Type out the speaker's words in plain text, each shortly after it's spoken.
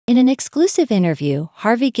In an exclusive interview,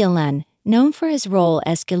 Harvey Guillén, known for his role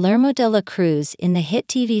as Guillermo de la Cruz in the hit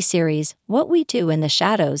TV series What We Do in the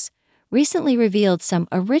Shadows, recently revealed some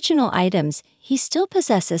original items he still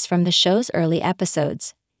possesses from the show's early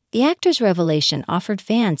episodes. The actor's revelation offered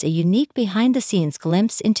fans a unique behind-the-scenes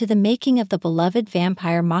glimpse into the making of the beloved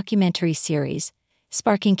vampire mockumentary series,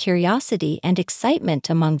 sparking curiosity and excitement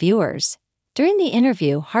among viewers. During the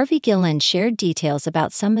interview, Harvey Guillén shared details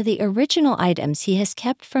about some of the original items he has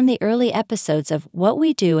kept from the early episodes of What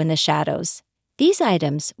We Do in the Shadows. These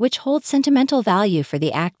items, which hold sentimental value for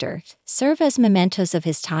the actor, serve as mementos of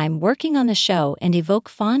his time working on the show and evoke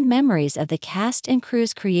fond memories of the cast and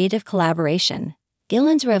crew's creative collaboration.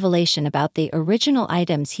 Guillén's revelation about the original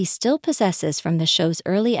items he still possesses from the show's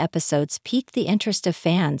early episodes piqued the interest of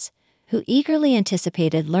fans, who eagerly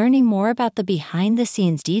anticipated learning more about the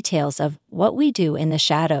behind-the-scenes details of What We Do in the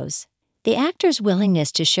Shadows. The actor's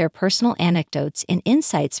willingness to share personal anecdotes and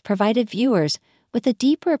insights provided viewers with a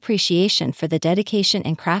deeper appreciation for the dedication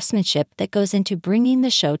and craftsmanship that goes into bringing the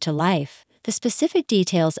show to life. The specific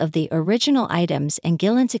details of the original items and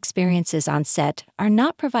Guillén's experiences on set are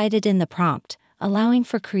not provided in the prompt, allowing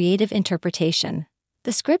for creative interpretation.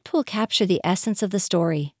 The script will capture the essence of the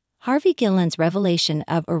story. Harvey Guillén's revelation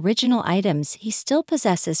of original items he still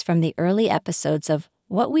possesses from the early episodes of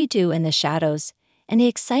What We Do in the Shadows, and the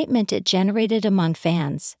excitement it generated among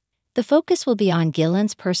fans. The focus will be on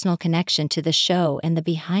Guillén's personal connection to the show and the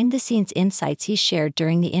behind-the-scenes insights he shared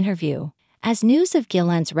during the interview. As news of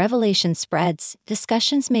Guillén's revelation spreads,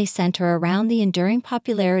 discussions may center around the enduring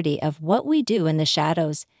popularity of What We Do in the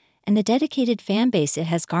Shadows and the dedicated fanbase it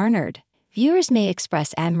has garnered. Viewers may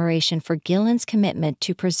express admiration for Guillén's commitment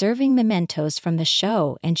to preserving mementos from the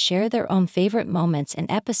show and share their own favorite moments and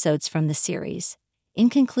episodes from the series. In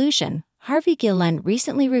conclusion, Harvey Guillén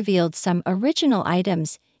recently revealed some original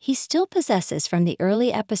items he still possesses from the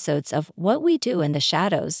early episodes of What We Do in the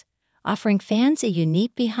Shadows, offering fans a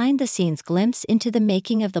unique behind-the-scenes glimpse into the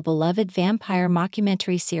making of the beloved vampire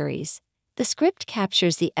mockumentary series. The script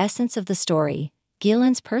captures the essence of the story,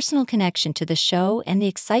 Guillén's personal connection to the show and the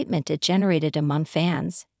excitement it generated among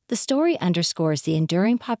fans. The story underscores the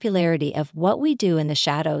enduring popularity of What We Do in the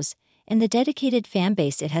Shadows and the dedicated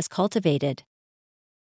fanbase it has cultivated.